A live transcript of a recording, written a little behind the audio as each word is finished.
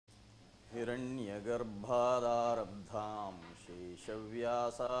हिरण्यगर्भादारब्धां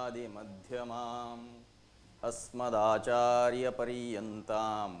शेषव्यासादिमध्यमाम्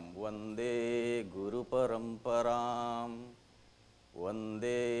अस्मदाचार्यपर्यन्तां वन्दे गुरुपरम्परां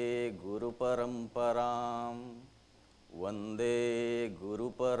वन्दे गुरुपरम्परां वन्दे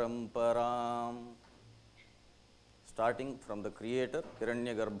गुरुपरम्परां. Starting from the creator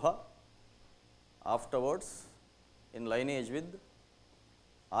Hiranyagarbha, afterwards in lineage with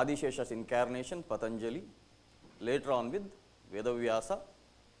Adishesha's incarnation Patanjali, later on with Vedavyasa,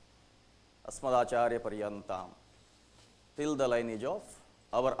 Asmadacharya Paryantam, till the lineage of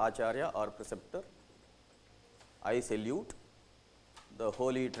our Acharya or preceptor. I salute the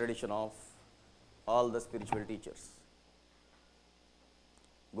holy tradition of all the spiritual teachers.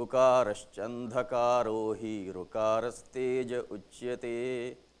 Gukaraschandhakaro hi rukarasteja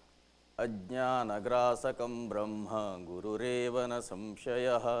uchyate ajnanagrasakam brahma gururevana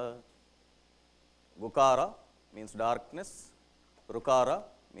samshayah. Gukara means darkness, rukara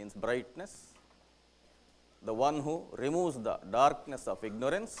means brightness. The one who removes the darkness of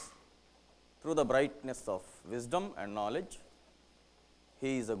ignorance through the brightness of wisdom and knowledge,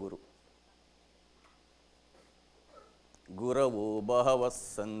 he is a guru. Guravo bahavas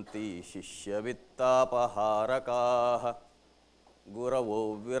santi shishyavittapaharakaah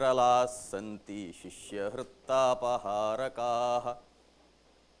Guravo viralas santi shishyahrittapaharakaah.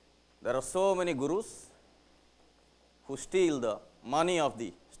 There are so many gurus who steal the money of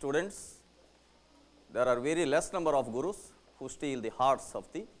the students. There are very less number of gurus who steal the hearts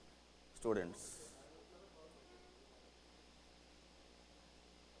of the students.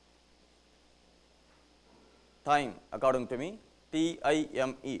 Time, according to me,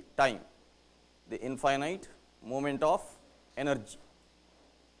 T-I-M-E, time, the infinite movement of energy.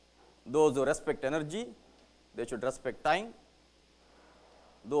 Those who respect energy, they should respect time.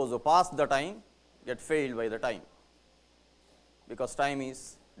 Those who pass the time get failed by the time, because time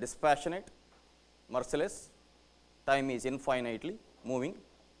is dispassionate, merciless. Time is infinitely moving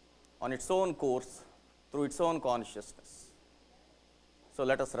on its own course through its own consciousness. So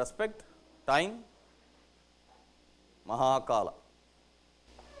let us respect time, Mahakala.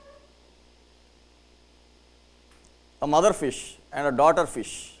 A mother fish and a daughter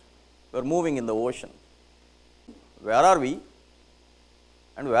fish were moving in the ocean. Where are we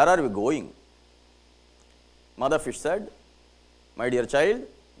and where are we going? Mother fish said, my dear child,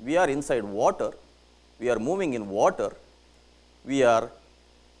 we are inside water, we are moving in water, we are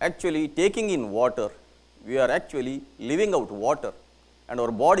actually taking in water, we are actually living out water, and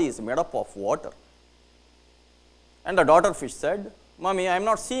our body is made up of water. And the daughter fish said, Mommy, I am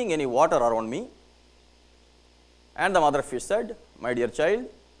not seeing any water around me. And the mother fish said, my dear child,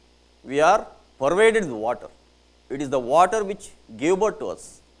 we are pervaded with water. It is the water which gave birth to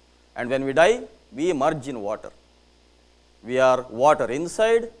us. And when we die, we merge in water. We are water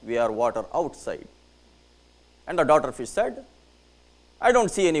inside, we are water outside. And the daughter fish said, I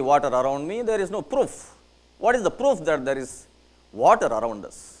don't see any water around me, there is no proof. What is the proof that there is water around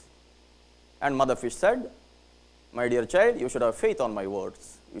us? And mother fish said, my dear child, you should have faith on my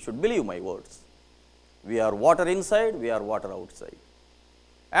words. You should believe my words. We are water inside, we are water outside.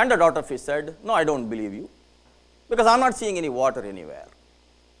 And the daughter fish said, no, I don't believe you, because I am not seeing any water anywhere.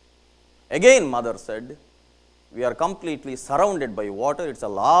 Again mother said, we are completely surrounded by water, it is a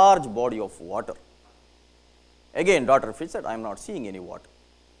large body of water. Again daughter fish said, I am not seeing any water.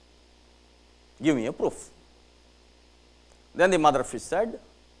 Give me a proof. Then the mother fish said,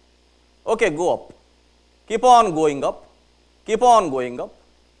 okay, go up. Keep on going up, keep on going up,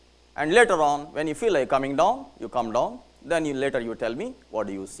 and later on when you feel like coming down, you come down, then later you tell me what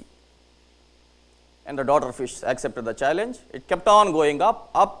do you see. And the daughter fish accepted the challenge. It kept on going up,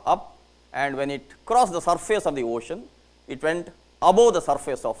 up, up, and when it crossed the surface of the ocean, it went above the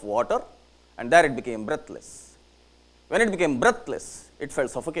surface of water, and there it became breathless. When it became breathless, it felt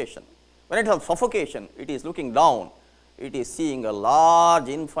suffocation. When it felt suffocation, it is looking down, it is seeing a large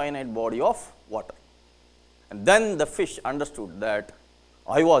infinite body of water. And then the fish understood that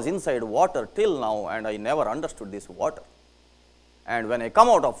I was inside water till now and I never understood this water. And when I come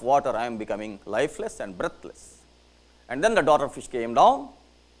out of water, I am becoming lifeless and breathless. And then the daughter fish came down,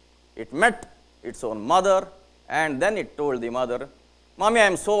 it met its own mother, and then it told the mother, Mommy, I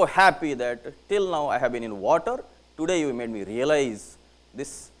am so happy that till now I have been in water, today you made me realize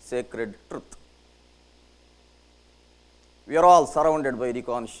this sacred truth. We are all surrounded by the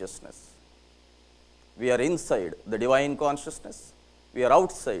consciousness. We are inside the divine consciousness, we are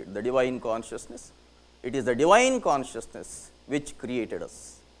outside the divine consciousness. It is the divine consciousness which created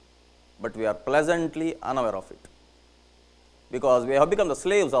us, but we are pleasantly unaware of it. because we have become the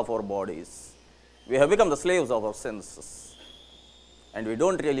slaves of our bodies. We have become the slaves of our senses. And we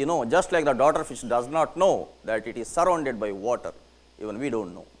don't really know, just like the daughter fish does not know that it is surrounded by water, even we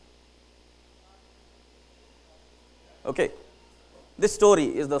don't know. Okay. This story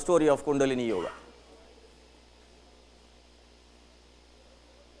is the story of Kundalini Yoga.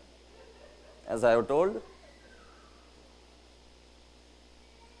 As I have told,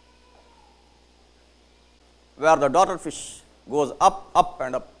 where the daughter fish goes up, up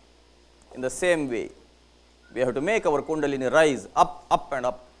and up, in the same way, we have to make our Kundalini rise up, up and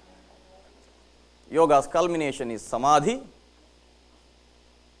up. Yoga's culmination is Samadhi.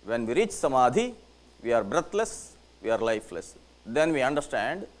 When we reach Samadhi, we are breathless, we are lifeless. Then we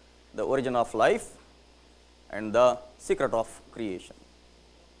understand the origin of life and the secret of creation.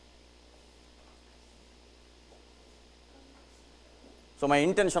 So, my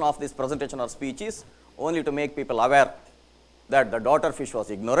intention of this presentation or speech is only to make people aware that the daughter fish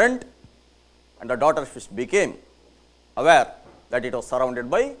was ignorant and the daughter fish became aware that it was surrounded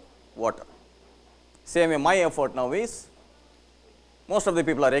by water. Same way my effort now is, most of the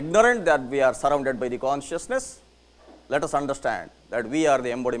people are ignorant that we are surrounded by the consciousness. Let us understand that we are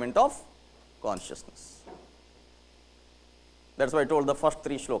the embodiment of consciousness. That is why I told the first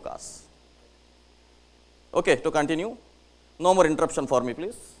 3 shlokas. Okay, to continue. No more interruption for me,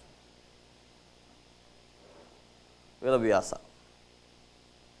 please. Vedavyasa.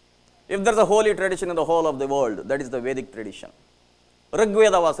 If there is a holy tradition in the whole of the world, that is the Vedic tradition.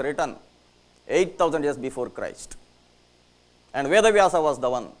 Rigveda was written 8,000 years before Christ. And Vedavyasa was the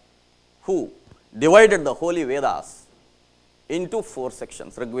one who divided the holy Vedas into 4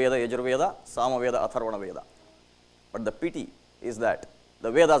 sections, Rigveda, Yajurveda, Samaveda, Atharvana Veda. But the pity is that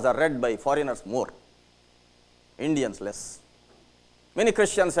the Vedas are read by foreigners more, Indians less. Many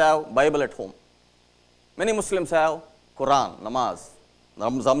Christians have Bible at home. Many Muslims have Quran, Namaz,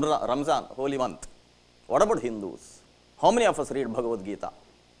 Ramzan, holy month. What about Hindus? How many of us read Bhagavad Gita?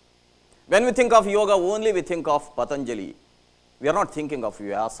 When we think of yoga, only we think of Patanjali. We are not thinking of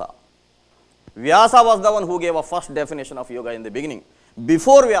Vyasa. Vyasa was the one who gave a first definition of yoga in the beginning.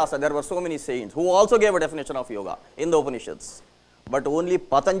 Before Vyasa, there were so many saints who also gave a definition of yoga in the Upanishads. But only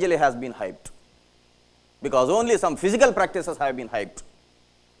Patanjali has been hyped, because only some physical practices have been hyped.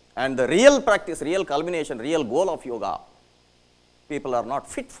 And the real practice, real culmination, real goal of yoga, people are not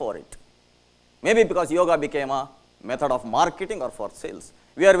fit for it. Maybe because yoga became a method of marketing or for sales.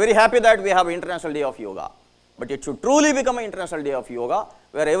 We are very happy that we have an International Day of Yoga. But it should truly become an International Day of Yoga,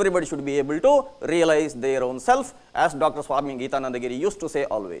 where everybody should be able to realize their own self, as Dr. Swami Geetanandagiri used to say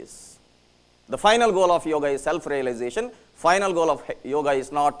always. The final goal of yoga is self-realization. Final goal of yoga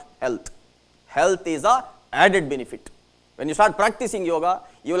is not health. Health is a added benefit. When you start practicing yoga,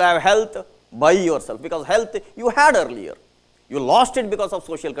 you will have health by yourself, because health you had earlier. You lost it because of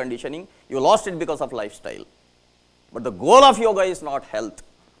social conditioning, you lost it because of lifestyle. But the goal of yoga is not health.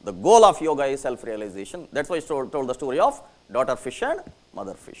 The goal of yoga is self-realization. That's why I told the story of daughter fish and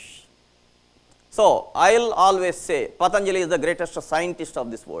mother fish. So, I will always say Patanjali is the greatest scientist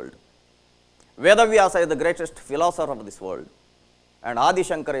of this world. Vedavyasa is the greatest philosopher of this world. And Adi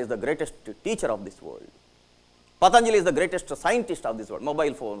Shankara is the greatest teacher of this world. Patanjali is the greatest scientist of this world.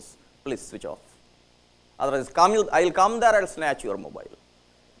 Mobile phones, please switch off. Otherwise, I will come there, I will snatch your mobile.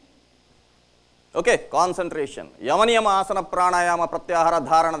 Okay, concentration. Yamaniyama, asana, pranayama, pratyahara,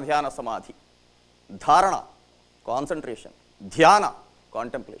 dharana, dhyana, samadhi. Dharana, concentration. Dhyana,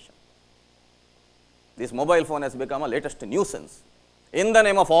 contemplation. This mobile phone has become a latest nuisance. In the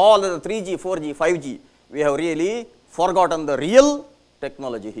name of all the 3G, 4G, 5G, we have really forgotten the real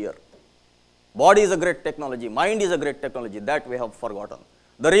technology here. Body is a great technology, mind is a great technology, that we have forgotten.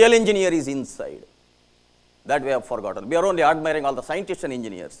 The real engineer is inside. That we have forgotten. We are only admiring all the scientists and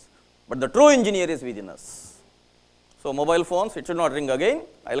engineers, but the true engineer is within us. So, mobile phones, it should not ring again.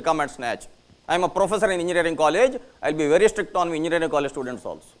 I will come and snatch. I am a professor in engineering college. I will be very strict on engineering college students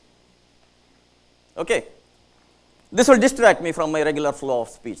also. Okay. This will distract me from my regular flow of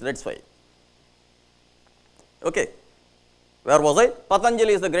speech. That is why. Okay. Where was I?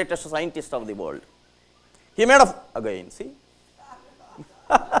 Patanjali is the greatest scientist of the world. He made a, again, see.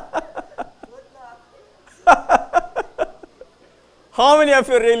 How many of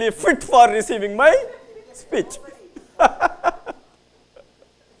you are really fit for receiving my speech?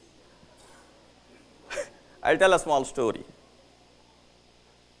 I will tell a small story.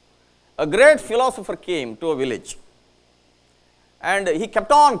 A great philosopher came to a village, and he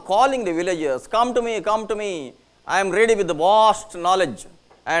kept on calling the villagers, come to me, I am ready with the vast knowledge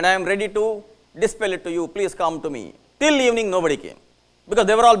and I am ready to dispel it to you, please come to me. Till evening nobody came, because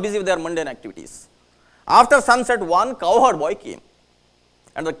they were all busy with their mundane activities. After sunset, one cowherd boy came.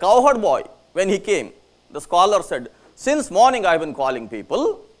 And the cowherd boy, when he came, the scholar said, since morning I have been calling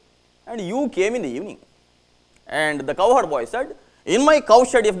people and you came in the evening. And the cowherd boy said, in my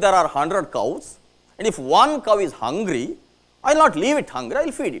cowshed if there are 100 cows and if one cow is hungry, I will not leave it hungry, I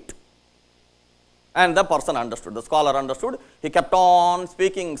will feed it. And the person understood, the scholar understood. He kept on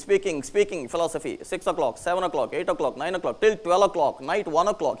speaking philosophy, 6 o'clock, 7 o'clock, 8 o'clock, 9 o'clock, till 12 o'clock, night 1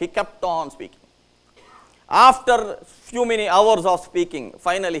 o'clock, he kept on speaking. After few many hours of speaking,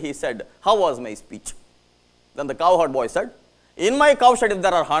 finally he said, how was my speech? Then the cowherd boy said, in my cowshed if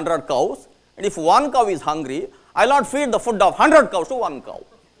there are 100 cows, and if one cow is hungry, I will not feed the food of 100 cows to one cow.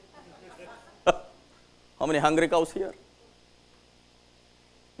 How many hungry cows here?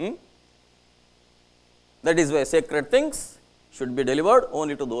 That is why sacred things should be delivered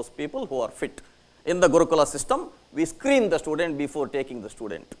only to those people who are fit. In the Gurukula system, we screen the student before taking the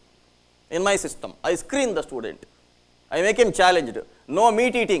student. In my system, I screen the student. I make him challenged. No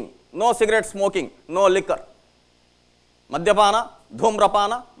meat eating, no cigarette smoking, no liquor. Madhyapana,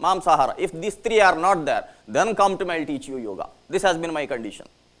 Dhumrapana, Mamsahara. If these three are not there, then come to me, I will teach you yoga. This has been my condition.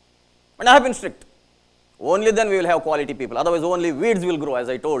 And I have been strict. Only then we will have quality people. Otherwise, only weeds will grow, as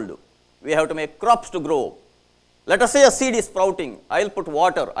I told you. We have to make crops to grow. Let us say a seed is sprouting. I will put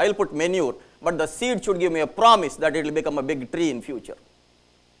water, I will put manure, but the seed should give me a promise that it will become a big tree in future.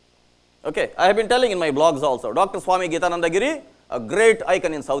 Okay, I have been telling in my blogs also. Dr. Swami Gitananda Giri, a great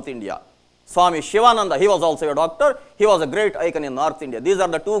icon in South India. Swami Shivananda, he was also a doctor. He was a great icon in North India. These are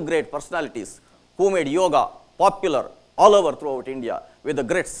the two great personalities who made yoga popular all over throughout India with a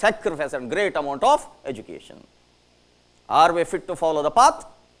great sacrifice and great amount of education. Are we fit to follow the path?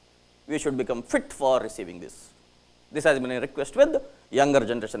 We should become fit for receiving this. This has been a request with younger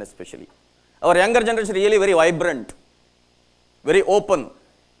generation especially. Our younger generation is really very vibrant, very open,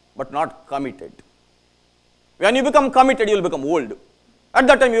 but not committed. When you become committed, you will become old. At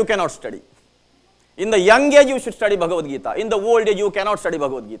that time, you cannot study. In the young age, you should study Bhagavad Gita. In the old age, you cannot study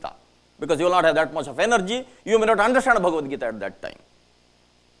Bhagavad Gita because you will not have that much of energy. You may not understand Bhagavad Gita at that time.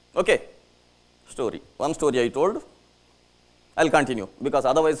 Okay, story. One story I told. I will continue because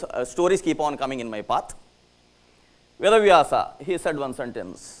otherwise stories keep on coming in my path. Vedavyasa, he said one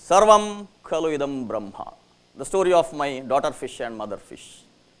sentence, Sarvam khalu idam brahma. The story of my daughter fish and mother fish.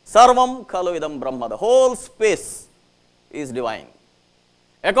 Sarvam khalu idam brahma. The whole space is divine.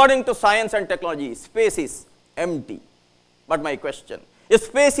 According to science and technology, space is empty. But my question, if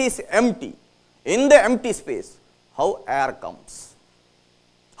space is empty, in the empty space, how air comes?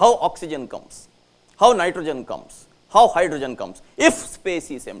 How oxygen comes? How nitrogen comes? How hydrogen comes? If space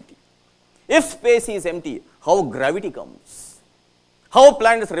is empty. If space is empty, how gravity comes? How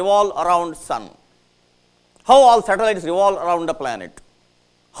planets revolve around sun? How all satellites revolve around the planet?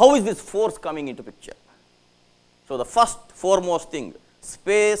 How is this force coming into picture? So the first foremost thing,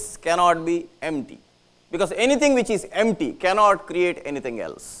 space cannot be empty because anything which is empty cannot create anything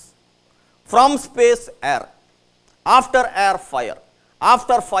else. From space, air. After air, fire.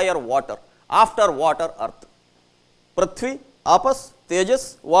 After fire, water. After water, earth. Prithvi, Apas,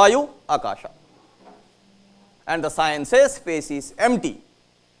 Tejas, Vayu, Akasha. And the science says space is empty.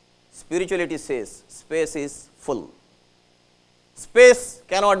 Spirituality says space is full. Space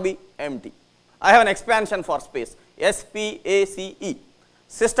cannot be empty. I have an expansion for space. SPACE.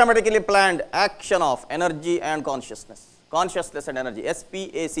 Systematically planned action of energy and consciousness. Consciousness and energy.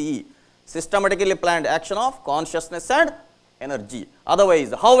 SPACE. Systematically planned action of consciousness and energy.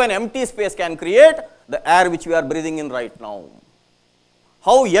 Otherwise, how an empty space can create the air which we are breathing in right now?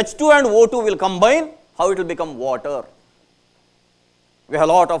 How H2 and O2 will combine? How it will become water? We have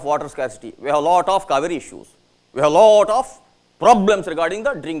a lot of water scarcity. We have a lot of Kaveri issues. We have a lot of problems regarding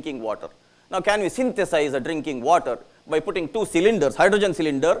the drinking water. Now, can we synthesize the drinking water by putting two cylinders, hydrogen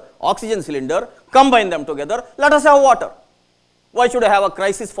cylinder, oxygen cylinder, combine them together? Let us have water. Why should I have a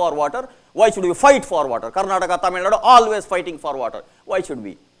crisis for water? Why should we fight for water? Karnataka, Tamil Nadu, always fighting for water. Why should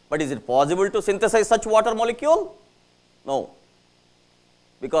we? But is it possible to synthesize such water molecule? No.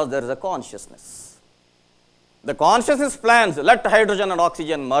 Because there is a consciousness. The consciousness plans, let hydrogen and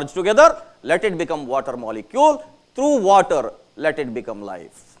oxygen merge together, let it become water molecule. Through water, let it become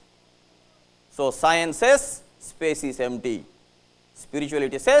life. So science says space is empty.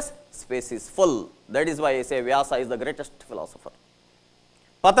 Spirituality says space is full. That is why I say Vyasa is the greatest philosopher.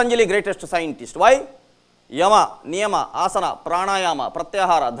 Patanjali, greatest scientist. Why? Yama, Niyama, Asana, Pranayama,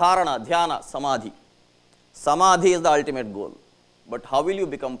 Pratyahara, Dharana, Dhyana, Samadhi. Samadhi is the ultimate goal. But how will you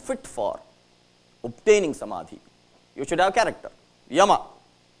become fit for obtaining Samadhi? You should have character. Yama.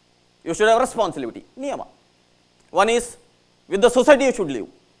 You should have responsibility. Niyama. One is, with the society you should live.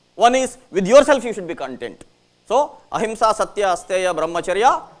 One is with yourself you should be content. So, ahimsa, satya, asteya,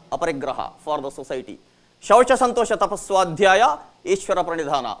 brahmacharya, aparigraha for the society. Shaucha, santosha, tapaswadhyaya, ishvara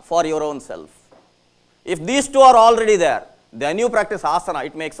pranidhana for your own self. If these two are already there, then you practice asana,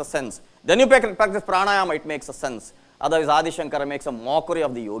 it makes a sense. Then you practice pranayama, it makes a sense. Otherwise, Adi Shankara makes a mockery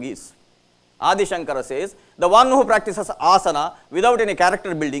of the yogis. Adi Shankara says, the one who practices asana without any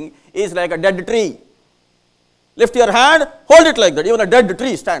character building is like a dead tree. Lift your hand, hold it like that. Even a dead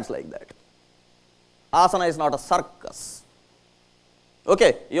tree stands like that. Asana is not a circus.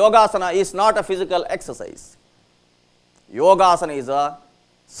 Okay, Yogasana is not a physical exercise. Yogasana is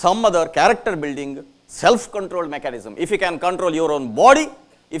some other character building, self-controlled mechanism. If you can control your own body,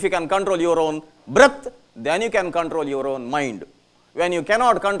 if you can control your own breath, then you can control your own mind. When you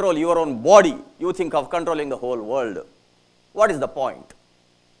cannot control your own body, you think of controlling the whole world. What is the point?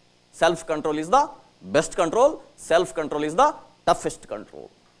 Self-control is the best control, self-control is the toughest control.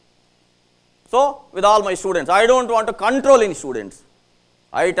 So, with all my students, I don't want to control any students.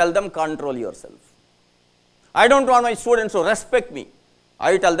 I tell them control yourself. I don't want my students to respect me.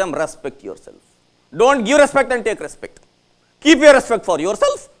 I tell them respect yourself. Don't give respect and take respect. Keep your respect for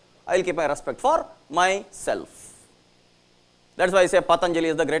yourself. I will keep my respect for myself. That is why I say Patanjali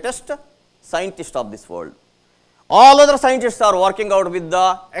is the greatest scientist of this world. All other scientists are working out with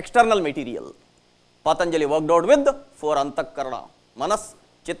the external material. Patanjali worked out with 4 antakarana, manas,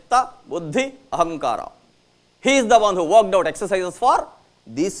 chitta, buddhi, ahankara. He is the one who worked out exercises for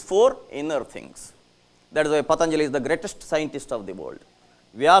these 4 inner things. That is why Patanjali is the greatest scientist of the world.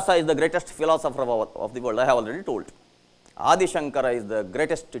 Vyasa is the greatest philosopher of the world, I have already told. Adi Shankara is the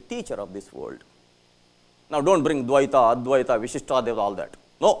greatest teacher of this world. Now don't bring Dvaita, Advaita, Vishishtadeva, all that.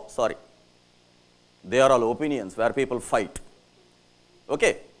 No, sorry. They are all opinions where people fight.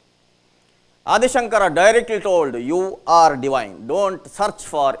 Okay. Adi Shankara directly told, you are divine. Don't search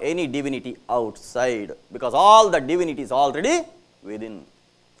for any divinity outside, because all the divinity is already within.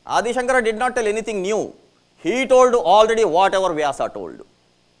 Adi Shankara did not tell anything new. He told already whatever Vyasa told.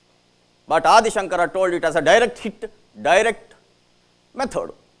 But Adi Shankara told it as a direct hit, direct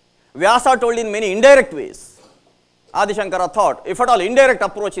method. Vyasa told in many indirect ways. Adi Shankara thought, if at all indirect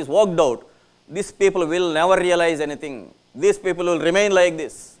approach is worked out, these people will never realize anything. These people will remain like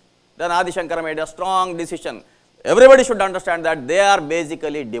this. Then Adi Shankara made a strong decision. Everybody should understand that they are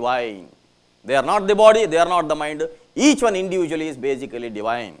basically divine. They are not the body, they are not the mind. Each one individually is basically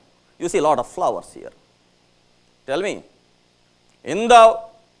divine. You see a lot of flowers here. Tell me, in the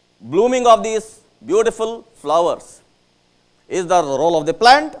blooming of these beautiful flowers, is there the role of the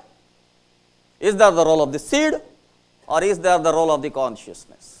plant? Is there the role of the seed? Or is there the role of the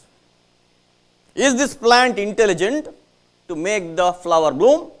consciousness? Is this plant intelligent to make the flower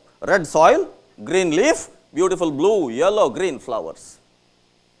bloom? Red soil, green leaf, beautiful blue, yellow, green flowers.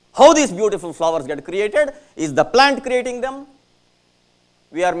 How these beautiful flowers get created? Is the plant creating them?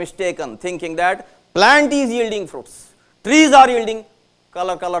 We are mistaken thinking that plant is yielding fruits. Trees are yielding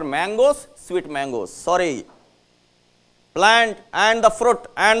color mangoes, sweet mangoes. Sorry. Plant and the fruit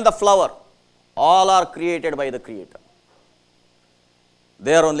and the flower, all are created by the Creator.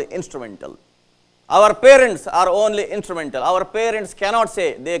 They are only instrumental. Our parents are only instrumental. Our parents cannot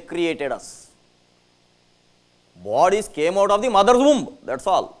say they created us. Bodies came out of the mother's womb, that's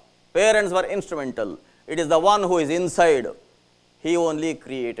all. Parents were instrumental. It is the one who is inside. He only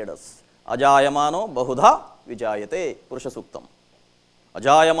created us. Ajayamano bahudha vijayate, Purusha Suktam.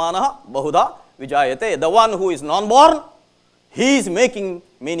 Ajayamanaha bahudha vijayate. The one who is non-born, he is making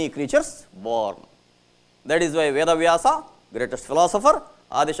many creatures born. That is why Veda Vyasa, greatest philosopher,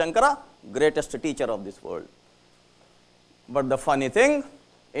 Adi Shankara, greatest teacher of this world. But the funny thing,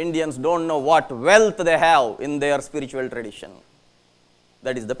 Indians don't know what wealth they have in their spiritual tradition.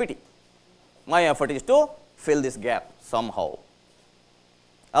 That is the pity. My effort is to fill this gap somehow.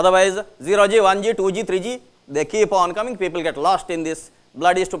 Otherwise, 0G, 1G, 2G, 3G, they keep on coming. People get lost in this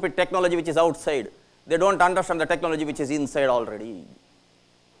bloody stupid technology which is outside. They don't understand the technology which is inside already.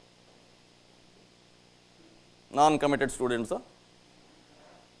 Non-committed students.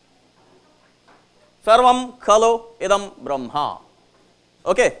 Sarvam khalo idam Brahma.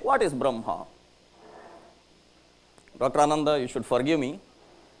 Okay, what is Brahma? Dr. Ananda, you should forgive me.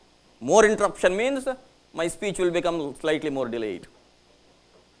 More interruption means my speech will become slightly more delayed.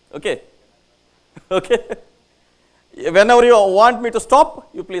 Okay? Okay? Whenever you want me to stop,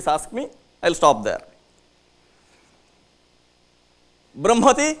 you please ask me. I will stop there.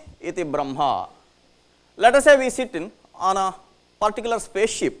 Brahmati iti Brahma. Let us say we sit on a particular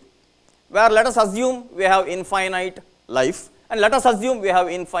spaceship where let us assume we have infinite life and let us assume we have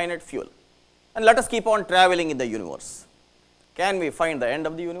infinite fuel and let us keep on traveling in the universe. Can we find the end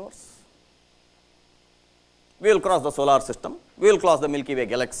of the universe? We will cross the solar system, we will cross the Milky Way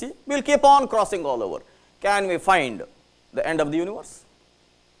galaxy, we will keep on crossing all over. Can we find the end of the universe?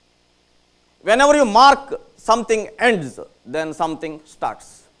 Whenever you mark something ends, then something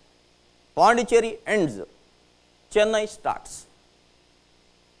starts. Pondicherry ends, Chennai starts.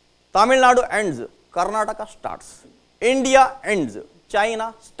 Tamil Nadu ends, Karnataka starts. India ends,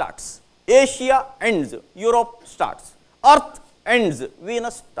 China starts. Asia ends, Europe starts. Earth ends,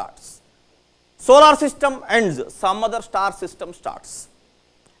 Venus starts. Solar system ends, some other star system starts.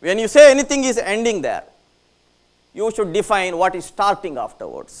 When you say anything is ending there, you should define what is starting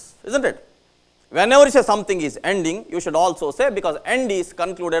afterwards, isn't it? Whenever you say something is ending, you should also say, because end is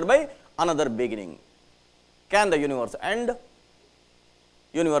concluded by another beginning. Can the universe end?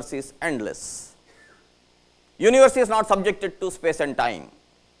 Universe is endless. Universe is not subjected to space and time.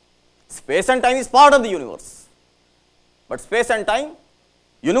 Space and time is part of the universe. But space and time,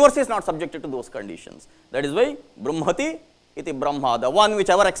 universe is not subjected to those conditions. That is why Brahmati iti Brahma, the one which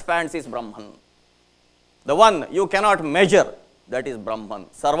ever expands is Brahman. The one you cannot measure, that is Brahman.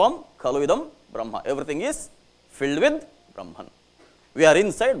 Sarvam khaluidam Brahma. Everything is filled with Brahman. We are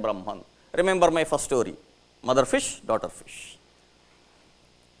inside Brahman. Remember my first story, mother fish, daughter fish.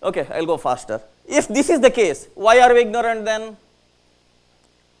 Okay, I will go faster. If this is the case, why are we ignorant then?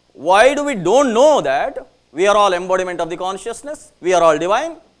 Why do we don't know that we are all embodiment of the consciousness? We are all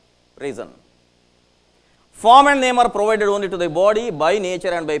divine? Reason. Form and name are provided only to the body by nature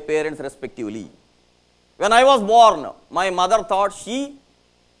and by parents respectively. When I was born, my mother thought she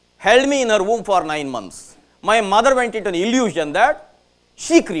held me in her womb for 9 months. My mother went into an illusion that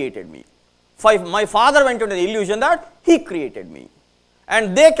she created me. My father went into an illusion that he created me.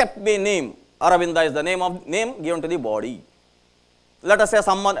 And they kept me name. Aravinda is the name given to the body. Let us say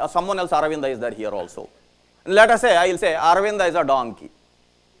someone else Aravinda is there here also. Let us say, I will say Aravinda is a donkey.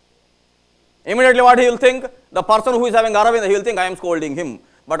 Immediately what he will think? The person who is having Aravinda, he will think I am scolding him.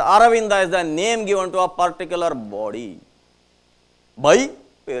 But Aravinda is the name given to a particular body by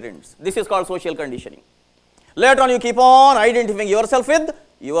parents. This is called social conditioning. Later on you keep on identifying yourself with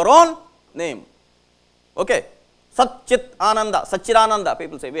your own name. Okay. Satchit Ananda, Satchidananda,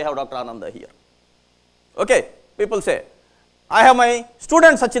 people say, we have Dr. Ananda here. Okay. People say, I have my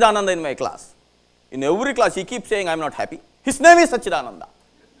student Satchidananda in my class. In every class he keeps saying I am not happy. His name is Satchidananda.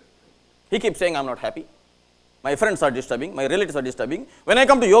 He keeps saying I am not happy. My friends are disturbing, my relatives are disturbing. When I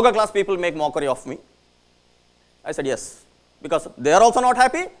come to yoga class, people make mockery of me. I said yes, because they are also not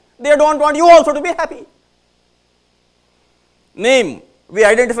happy. They don't want you also to be happy. Name, we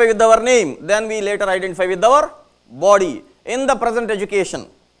identify with our name, then we later identify with our body. In the present education,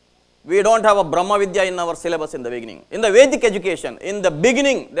 we don't have a Brahma Vidya in our syllabus in the beginning. In the Vedic education, in the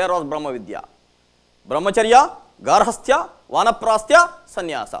beginning, there was Brahma Vidya. Brahmacharya, Garhastya, Vanaprastya,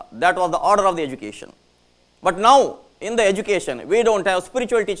 Sannyasa. That was the order of the education. But now, in the education, we don't have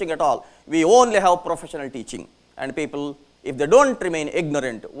spiritual teaching at all. We only have professional teaching. And people, if they don't remain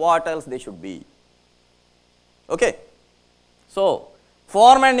ignorant, what else they should be? Okay. So,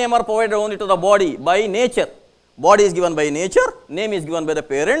 form and name are provided only to the body by nature. Body is given by nature, name is given by the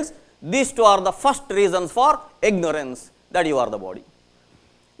parents. These two are the first reasons for ignorance, that you are the body.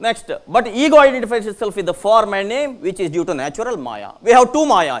 Next, but ego identifies itself with the form and name, which is due to natural Maya. We have two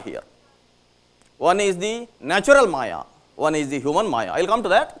Maya here. One is the natural Maya, one is the human Maya. I will come to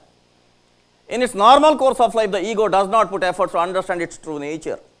that. In its normal course of life, the ego does not put efforts to understand its true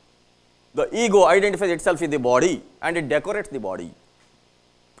nature. The ego identifies itself with the body and it decorates the body.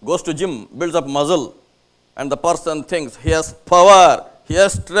 Goes to gym, builds up muscle, and the person thinks he has power, he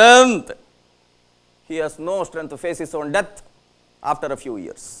has strength. He has no strength to face his own death after a few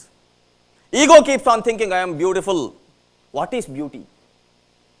years. Ego keeps on thinking, I am beautiful. What is beauty?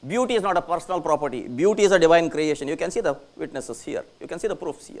 Beauty is not a personal property. Beauty is a divine creation. You can see the witnesses here. You can see the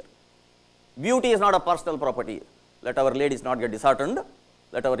proofs here. Beauty is not a personal property. Let our ladies not get disheartened.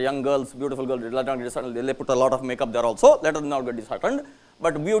 Let our young girls, beautiful girls, let not get disheartened. They put a lot of makeup there also. Let us not get disheartened.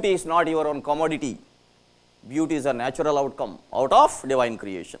 But beauty is not your own commodity. Beauty is a natural outcome out of divine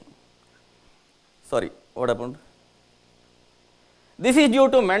creation. Sorry, what happened? This is due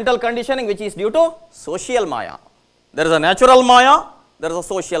to mental conditioning, which is due to social Maya. There is a natural Maya, there is a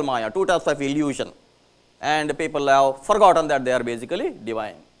social Maya, two types of illusion. And people have forgotten that they are basically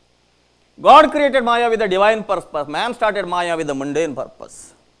divine. God created Maya with a divine purpose. Man started Maya with a mundane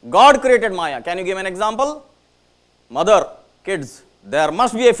purpose. God created Maya. Can you give an example? Mother, kids, there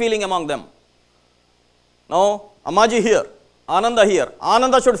must be a feeling among them. Now, Ammaji here, Ananda here.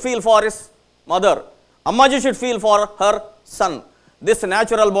 Ananda should feel for his mother. Ammaji should feel for her son. This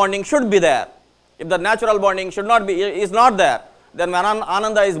natural bonding should be there. If the natural bonding is not there, then when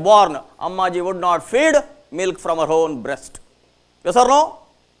Ananda is born, Ammaji would not feed milk from her own breast. Yes or no?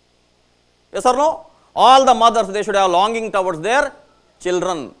 Yes or no? All the mothers, they should have longing towards their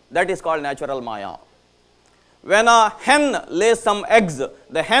children. That is called natural Maya. When a hen lays some eggs,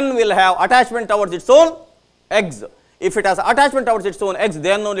 the hen will have attachment towards its own eggs. If it has attachment towards its own eggs,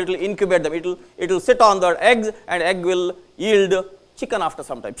 then only it will incubate them. It will sit on the eggs, and egg will yield chicks after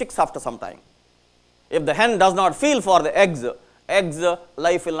some time. If the hen does not feel for the eggs,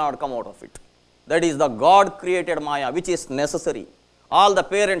 life will not come out of it. That is the God created Maya, which is necessary. All the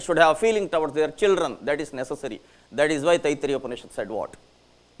parents should have feeling towards their children. That is necessary. That is why Taittiriya Upanishad said what?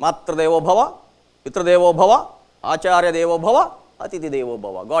 Matra Devo Bhava, Pitra Devo Bhava, Acharya Devo Bhava, Atiti Devo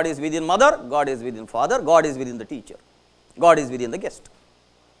Bhava. God is within mother, God is within father, God is within the teacher, God is within the guest.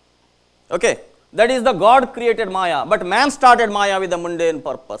 Okay, that is the God created Maya. But man started Maya with a mundane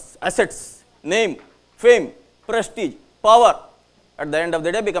purpose, assets, name, fame, prestige, power. At the end of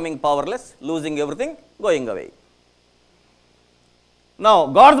the day, becoming powerless, losing everything, going away. Now,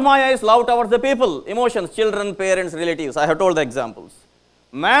 God's Maya is love towards the people, emotions, children, parents, relatives. I have told the examples.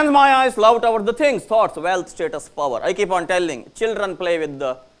 Man's Maya is love towards the things, thoughts, wealth, status, power. I keep on telling, children play with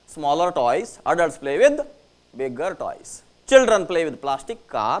the smaller toys, adults play with bigger toys. Children play with plastic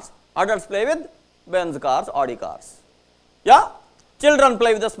cars, adults play with Benz cars, Audi cars. Yeah? Children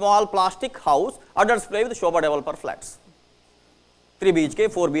play with a small plastic house, adults play with Shobha developer flats. 3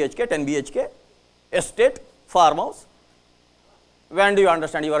 BHK, 4 BHK, 10 BHK, estate, farmhouse. When do you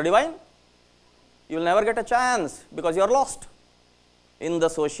understand you are divine? You will never get a chance because you are lost in the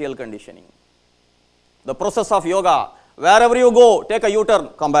social conditioning. The process of yoga, wherever you go, take a U-turn,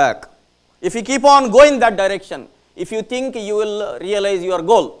 come back. If you keep on going that direction, if you think you will realize your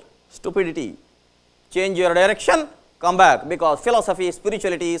goal, stupidity. Change your direction, come back, because philosophy,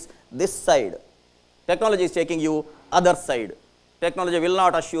 spirituality is this side. Technology is taking you other side. Technology will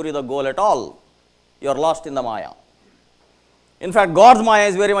not assure you the goal at all. You are lost in the Maya. In fact, God's Maya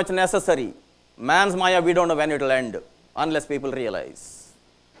is very much necessary. Man's Maya, we don't know when it will end, unless people realize.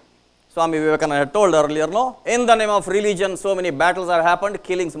 Swami Vivekananda had told earlier, no? In the name of religion, so many battles have happened,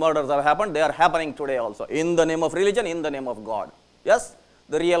 killings, murders have happened. They are happening today also. In the name of religion, in the name of God. Yes?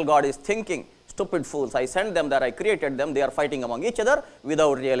 The real God is thinking, stupid fools, I sent them there, I created them, they are fighting among each other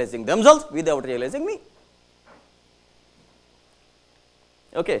without realizing themselves, without realizing me.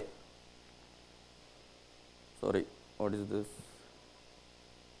 Okay. Sorry, what is this?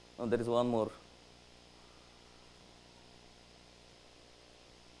 Oh, there is one more.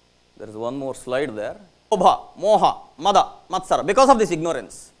 There is one more slide there. Lobha, moha, mada, matsara. Because of this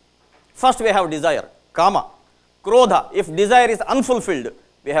ignorance, first we have desire, kama, krodha. If desire is unfulfilled,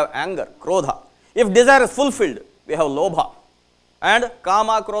 we have anger, krodha. If desire is fulfilled, we have lobha. And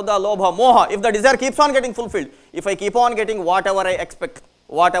kama, krodha, lobha, moha. If the desire keeps on getting fulfilled, if I keep on getting whatever I expect,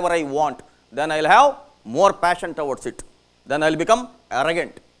 whatever I want, then I will have more passion towards it. Then I will become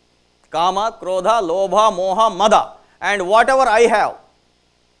arrogant. Kama, krodha, lobha, moha, mada. And whatever I have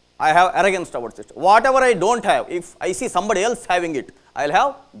arrogance towards it. Whatever I don't have, if I see somebody else having it, I will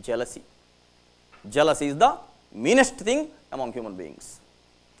have jealousy. Jealousy is the meanest thing among human beings.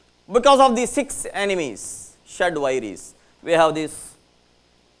 Because of these 6 enemies, Shad Vairis, we have these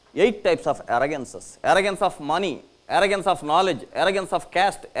 8 types of arrogances. Arrogance of money, arrogance of knowledge, arrogance of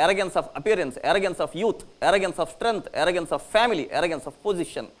caste, arrogance of appearance, arrogance of youth, arrogance of strength, arrogance of family, arrogance of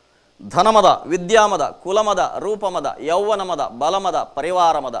position. Dhanamada, Vidyamada, Kulamada, Rupamada, Yauvanamada, Balamada,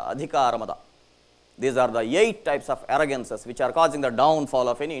 Parivaramada, Adhikaramada. These are the 8 types of arrogances which are causing the downfall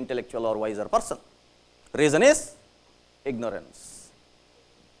of any intellectual or wiser person. Reason is ignorance.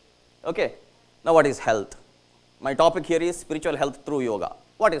 Okay. Now what is health? My topic here is spiritual health through yoga.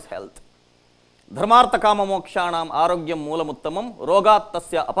 What is health? Dharmartha kama mokshanam arogyam moolamuttamam rogat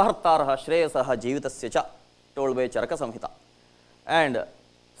tasya apahartaraha shreyasah jivitasya cha, told by Charaka Samhita. And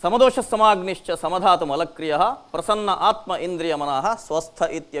samadosha samagnischa samadhatu malakriyaha prasanna atma indriya manaha swastha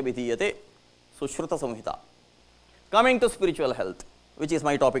ityabhidiyate, Sushruta Samhita. Coming to spiritual health, which is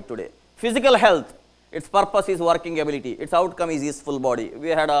my topic today. Physical health, its purpose is working ability, its outcome is useful body. We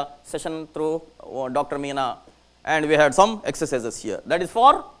had a session through Dr. Meena and we had some exercises here. That is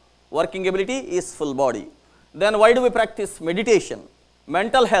for working ability is full body. Then why do we practice meditation?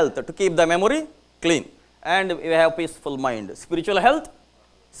 Mental health, to keep the memory clean, and we have peaceful mind. Spiritual health,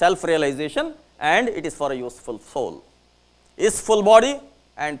 self-realization, and it is for a useful soul. Is full body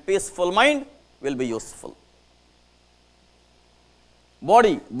and peaceful mind will be useful.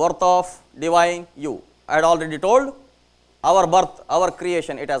 Body, birth of divine you. I had already told, our birth, our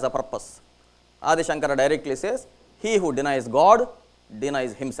creation, it has a purpose. Adi Shankara directly says, he who denies God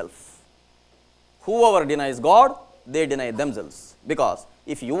denies himself. Whoever denies God, they deny themselves. Because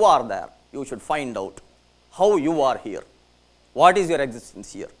if you are there, you should find out how you are here. What is your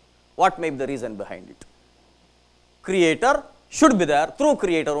existence here? What may be the reason behind it? Creator should be there. Through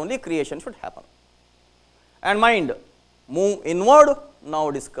creator only creation should happen. And mind, move inward,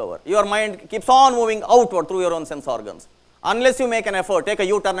 now discover. Your mind keeps on moving outward through your own sense organs. Unless you make an effort, take a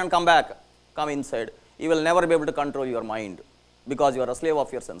U-turn and come back, come inside, you will never be able to control your mind because you are a slave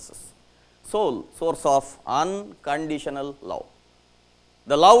of your senses. Soul, source of unconditional love.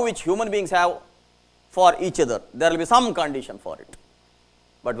 The love which human beings have for each other, there will be some condition for it.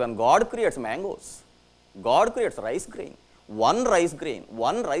 But when God creates mangoes, God creates rice grain, one rice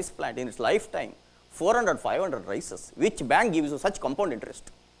plant in its lifetime, 400, 500 rices. Which bank gives you such compound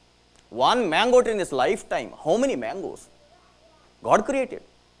interest? One mango tree in its lifetime, how many mangoes? God created.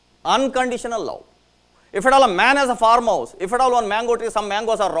 Unconditional love. If at all a man has a farmhouse, if at all one mango tree, some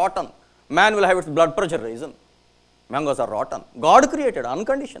mangoes are rotten, man will have its blood pressure risen. Mangoes are rotten. God created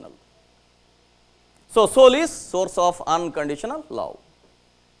unconditional. So, soul is source of unconditional love.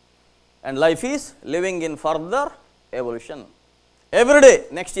 And life is living in further evolution. Every day,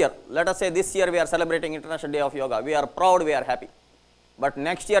 next year, let us say this year we are celebrating International Day of Yoga. We are proud, we are happy. But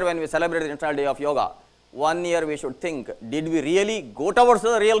next year when we celebrate the International Day of Yoga, 1 year we should think, did we really go towards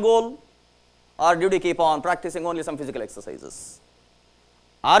the real goal? Or did we keep on practicing only some physical exercises?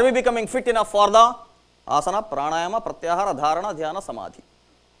 Are we becoming fit enough for the asana, pranayama, pratyahara, dharana, dhyana, samadhi?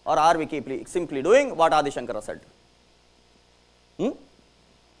 Or are we simply doing what Adi Shankara said?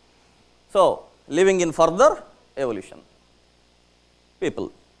 So, living in further evolution.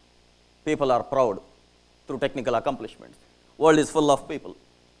 People are proud through technical accomplishments. World is full of people.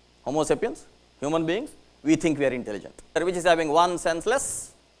 Homo sapiens, human beings, we think we are intelligent. Which is having one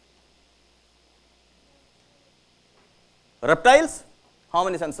senseless. Reptiles, how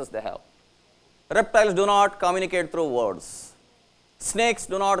many senses they have? Reptiles do not communicate through words. Snakes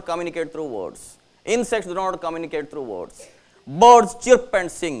do not communicate through words. Insects do not communicate through words. Birds chirp and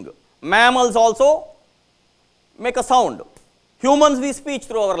sing. Mammals also make a sound. Humans, we speak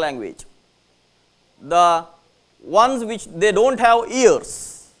through our language. The ones which they don't have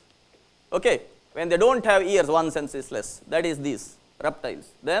ears, okay, when they don't have ears, one sense is less. That is these reptiles.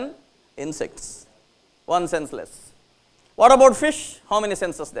 Then insects, one sense less. What about fish? How many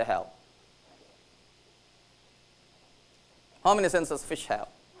senses they have? How many senses fish have?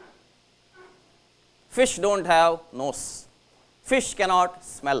 Fish don't have nose. Fish cannot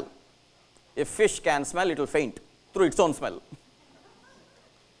smell. If fish can smell, it will faint through its own smell.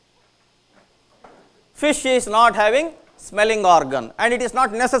 Fish is not having smelling organ and it is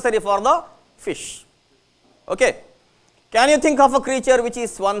not necessary for the fish. Okay. Can you think of a creature which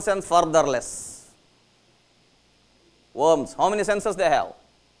is one sense further less? Worms. How many senses they have?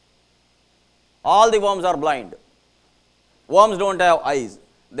 All the worms are blind. Worms don't have eyes.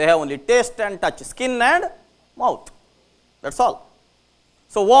 They have only taste and touch, skin and mouth. That's all.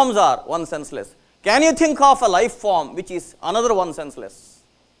 So, worms are one senseless. Can you think of a life form which is another one senseless?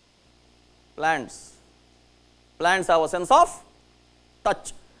 Plants. Plants have a sense of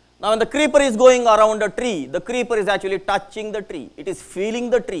touch. Now, when the creeper is going around a tree, the creeper is actually touching the tree. It is feeling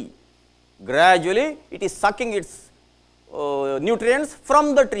the tree. Gradually, it is sucking its nutrients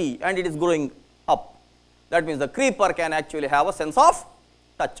from the tree and it is growing up. That means the creeper can actually have a sense of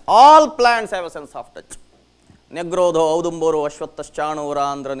touch. All plants have a sense of touch. Negrodho audumboro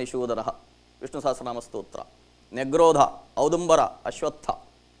ashwattaschanura andra nishudaraha. Vishnu Sahasranama Stotra. Negrodha, audumbara, ashwattha.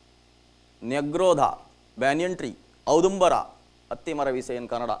 Negrodha, banyan tree. Audumbara, attimara we say in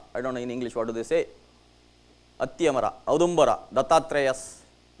Kannada. I don't know in English what do they say. Attimara, audumbara, Dattatreya's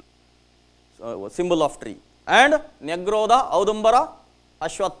symbol of tree. And Negrodha, audumbara,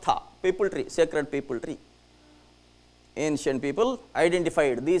 ashwattha, people tree, sacred people tree. Ancient people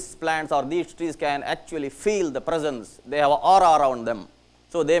identified these plants or these trees can actually feel the presence. They have an aura around them.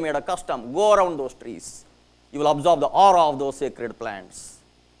 So, they made a custom, go around those trees. You will absorb the aura of those sacred plants.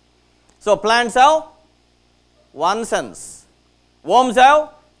 So, plants have one sense. Worms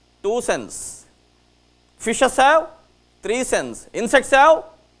have two sense. Fishes have three sense. Insects have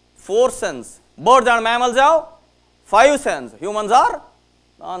four sense. Birds and mammals have five sense. Humans are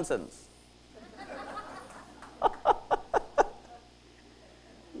nonsense.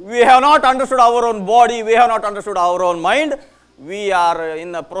 We have not understood our own body, we have not understood our own mind. We are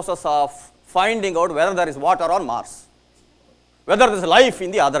in the process of finding out whether there is water on Mars, whether there is life in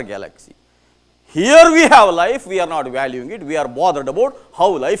the other galaxy. Here we have life, we are not valuing it, we are bothered about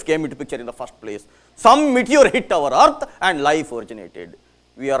how life came into picture in the first place. Some meteor hit our earth and life originated.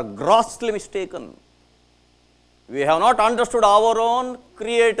 We are grossly mistaken. We have not understood our own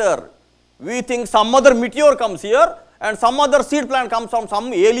creator. We think some other meteor comes here and some other seed plant comes from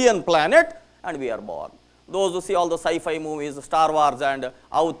some alien planet and we are born. Those who see all the sci-fi movies, Star Wars and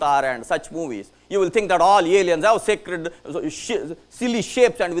Avatar and such movies, you will think that all aliens have sacred, silly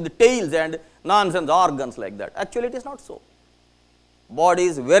shapes and with tails and nonsense organs like that. Actually, it is not so. Body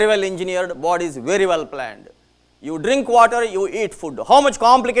is very well engineered, body is very well planned. You drink water, you eat food. How much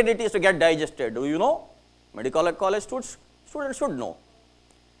complicated it is to get digested, do you know? Medical college students should know.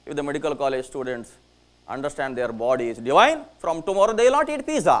 If the medical college students understand their body is divine, from tomorrow they will not eat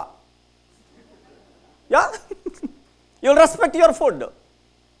pizza. Yeah? You will respect your food.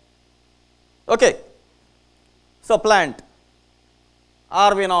 Okay. So, plant.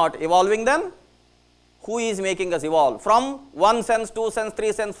 Are we not evolving then? Who is making us evolve? From 1 sense, 2 sense,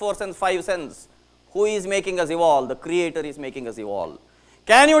 3 sense, 4 sense, 5 sense. Who is making us evolve? The Creator is making us evolve.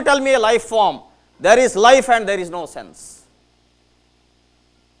 Can you tell me a life form? There is life and there is no sense.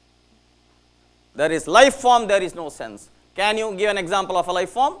 There is life form, there is no sense. Can you give an example of a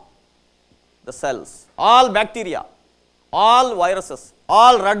life form? The cells. All bacteria, all viruses,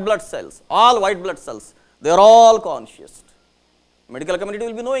 all red blood cells, all white blood cells, they are all conscious. Medical community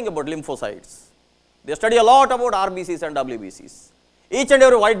will be knowing about lymphocytes. They study a lot about RBCs and WBCs. Each and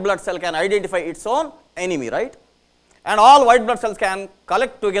every white blood cell can identify its own enemy, right? And all white blood cells can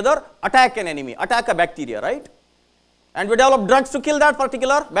collect together, attack an enemy, attack a bacteria, right? And we develop drugs to kill that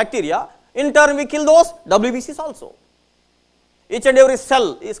particular bacteria. In turn, we kill those WBCs also. Each and every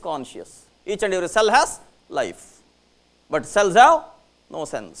cell is conscious. Each and every cell has life. But cells have no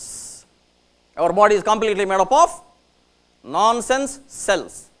sense. Our body is completely made up of nonsense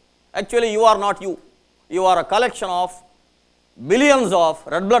cells. Actually, you are not you. You are a collection of billions of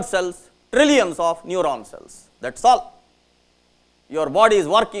red blood cells, trillions of neuron cells. That's all. Your body is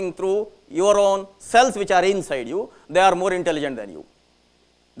working through your own cells which are inside you. They are more intelligent than you.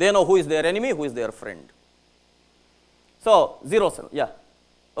 They know who is their enemy, who is their friend. So, zero cell. Yeah.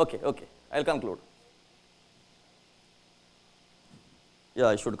 Okay. I will conclude. Yeah,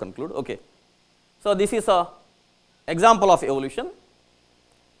 I should conclude. Okay. So, this is a example of evolution.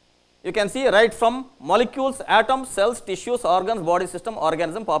 You can see right from molecules, atoms, cells, tissues, organs, body system,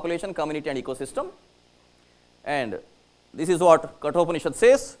 organism, population, community and ecosystem. And this is what Kathopanishad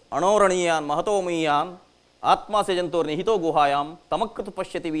says, Anoraniyan mahatomiyan atma sejantor nihito guhayam tamakkatu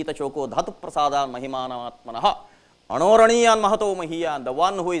pashyati vita choko dhatu prasadan mahimana atmanaha. Anoraniyan mahatomiyan, the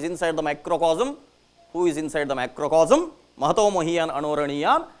one who is inside the macrocosm, mahatomiyan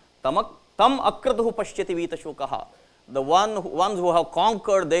anoraniyan tam akratuhu pashyati vita shokaha. The ones who have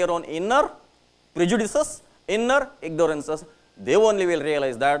conquered their own inner prejudices, inner ignorances, they only will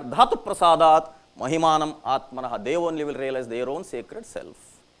realize that dhatu prasadat mahimanam atmanaha, they only will realize their own sacred self.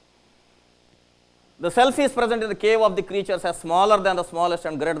 The self is present in the cave of the creatures as smaller than the smallest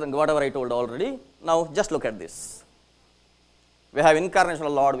and greater than whatever I told already. Now just look at this. We have incarnation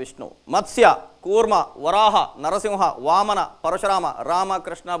of Lord Vishnu. Matsya, Kurma, Varaha, Narasimha, Vamana, Parashurama, Rama,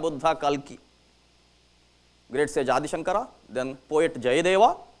 Krishna, Buddha, Kalki. Great sage Adi Shankara, then poet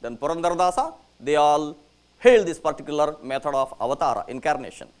Jayadeva, then Purandaradasa, they all hailed this particular method of avatara,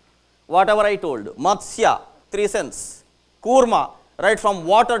 incarnation. Whatever I told, Matsya, 3 sense, Kurma, right from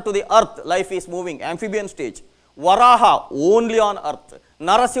water to the earth, life is moving, amphibian stage, Varaha, only on earth,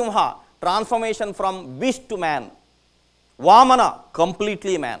 Narasimha, transformation from beast to man, Vamana,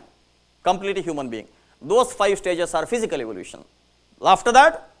 completely man, completely human being. Those 5 stages are physical evolution. After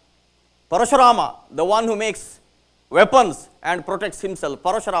that, Parashurama, the one who makes weapons and protects himself,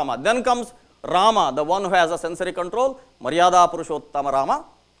 Parashurama. Then comes Rama, the one who has a sensory control, Maryada Purushottama Rama,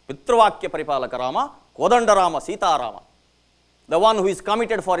 Pitruvakya Paripalaka Rama, Kodanda Rama, Sita Rama. The one who is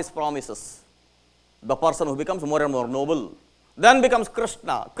committed for his promises, the person who becomes more and more noble. Then becomes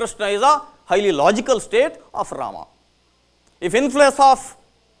Krishna. Krishna is a highly logical state of Rama. If in place of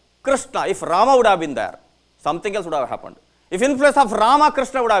Krishna, if Rama would have been there, something else would have happened. If in place of Rama,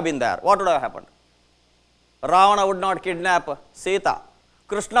 Krishna would have been there, what would have happened? Ravana would not kidnap Sita.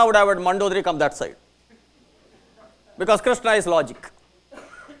 Krishna would have had Mandodari come that side. Because Krishna is logic.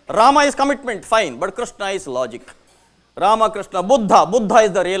 Rama is commitment, fine, but Krishna is logic. Rama, Krishna, Buddha. Buddha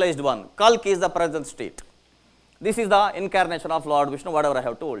is the realized one. Kalki is the present state. This is the incarnation of Lord Vishnu, whatever I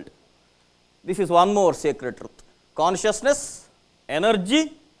have told. This is one more sacred truth. Consciousness,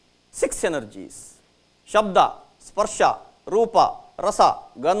 energy, 6 energies. Shabda, Sparsha, Rupa, Rasa,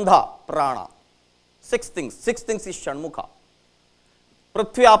 Gandha, Prana. 6 things. 6 things is Shanmukha.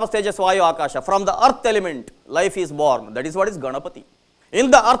 Prithvi, Apas, Tejas, Vayu, Akasha. From the earth element, life is born. That is what is Ganapati. In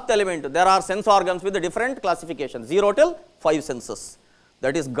the earth element, there are sense organs with different classifications. 0 till 5 senses.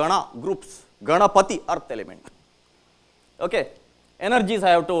 That is Gana, groups. Ganapati, earth element. Okay. Energies I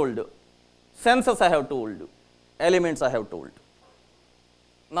have told. senses I have told, elements I have told.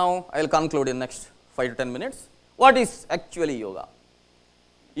 Now, I will conclude in next 5 to 10 minutes. What is actually yoga?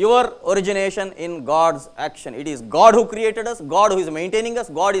 Your origination in God's action. It is God who created us, God who is maintaining us,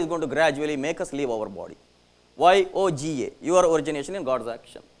 God is going to gradually make us leave our body. Y-O-G-A, your origination in God's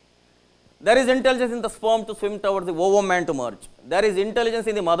action. There is intelligence in the sperm to swim towards the ovum and to merge. There is intelligence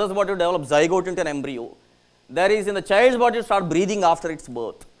in the mother's body to develop zygote into an embryo. There is in the child's body to start breathing after its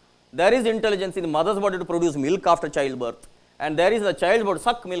birth. There is intelligence in the mother's body to produce milk after childbirth. And there is in the child's body to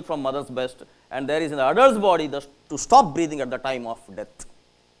suck milk from mother's breast. And there is in the adult's body to stop breathing at the time of death.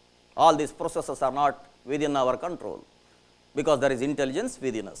 All these processes are not within our control because there is intelligence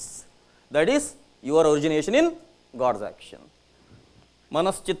within us. That is your origination in God's action.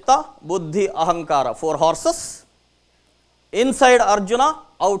 Manas, Chitta, Buddhi, Ahankara, 4 horses. Inside Arjuna,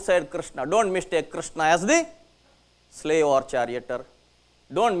 outside Krishna. Don't mistake Krishna as the slave or charioteer.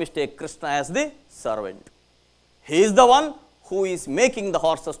 Don't mistake Krishna as the servant. He is the one who is making the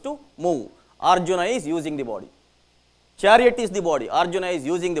horses to move. Arjuna is using the body. Chariot is the body. Arjuna is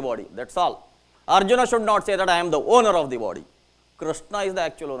using the body. That's all. Arjuna should not say that I am the owner of the body. Krishna is the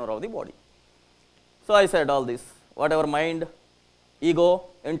actual owner of the body. So I said all this. Whatever mind, ego,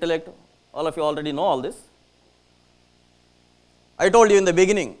 intellect, all of you already know all this. I told you in the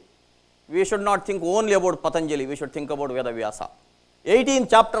beginning, we should not think only about Patanjali, we should think about Vedavyasa. 18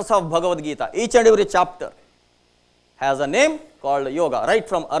 chapters of Bhagavad Gita, each and every chapter has a name called yoga, right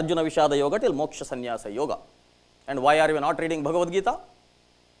from Arjuna Vishada Yoga till Moksha Sannyasa Yoga. And why are we not reading Bhagavad Gita?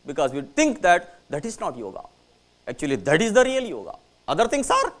 Because we think that that is not yoga. Actually, that is the real yoga. Other things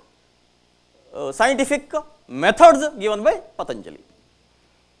are scientific methods given by Patanjali.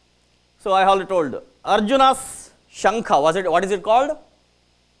 So I already told Arjuna's Shankha, what is it called?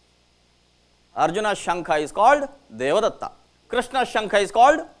 Arjuna's Shankha is called Devadatta. Krishna's Shankha is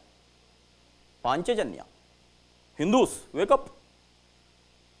called Panchajanya. Hindus, wake up.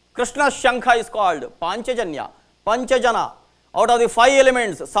 Krishna's Shankha is called Panchajanya. Panchajana. Out of the 5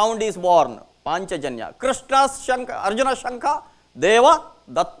 elements, sound is born. Panchajanya. Krishna's Shankha, Arjuna's Shankha, Deva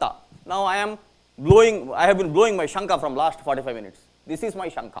Datta. Now I have been blowing my Shankha from last 45 minutes. This is my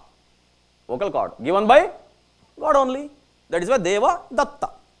Shankha. Vocal cord. Given by God only. That is why Deva Datta.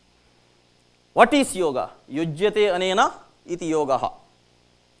 What is yoga? Yujyate anena iti yogaha.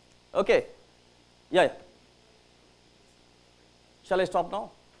 Okay. Yeah. Shall I stop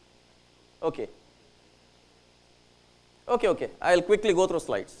now? Okay. Okay. I will quickly go through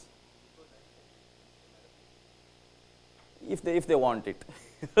slides. If they want it.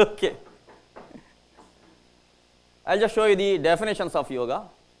 Okay. I will just show you the definitions of yoga.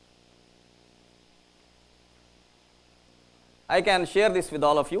 I can share this with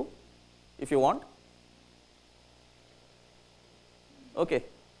all of you if you want. Okay.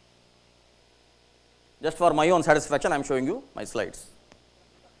 Just for my own satisfaction, I am showing you my slides.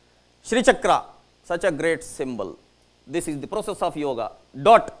 Sri Chakra, such a great symbol. This is the process of yoga.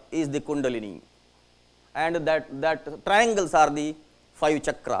 Dot is the Kundalini. And that triangles are the 5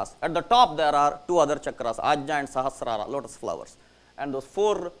 chakras. At the top there are 2 other chakras, Ajna and Sahasrara, lotus flowers. And those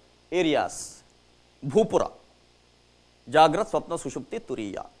 4 areas, Bhupura, Jagrat, Swapna, Sushupti,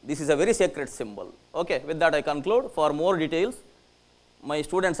 Turiya. This is a very sacred symbol. Okay, with that I conclude. For more details, my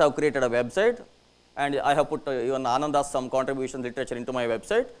students have created a website and I have put even Ananda's some contribution literature into my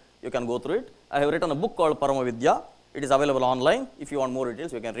website. You can go through it. I have written a book called Paramavidya. It is available online. If you want more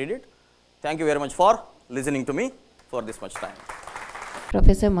details, you can read it. Thank you very much for listening to me for this much time.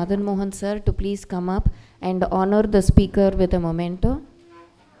 Professor Madan Mohan sir to please come up and honor the speaker with a memento.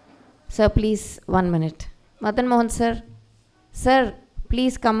 Sir, please 1 minute. Madan Mohan sir. Sir,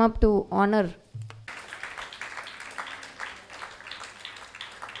 please come up to honor.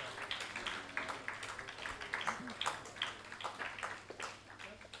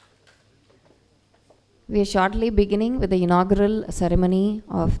 We are shortly beginning with the inaugural ceremony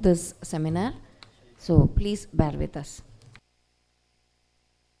of this seminar. So please bear with us.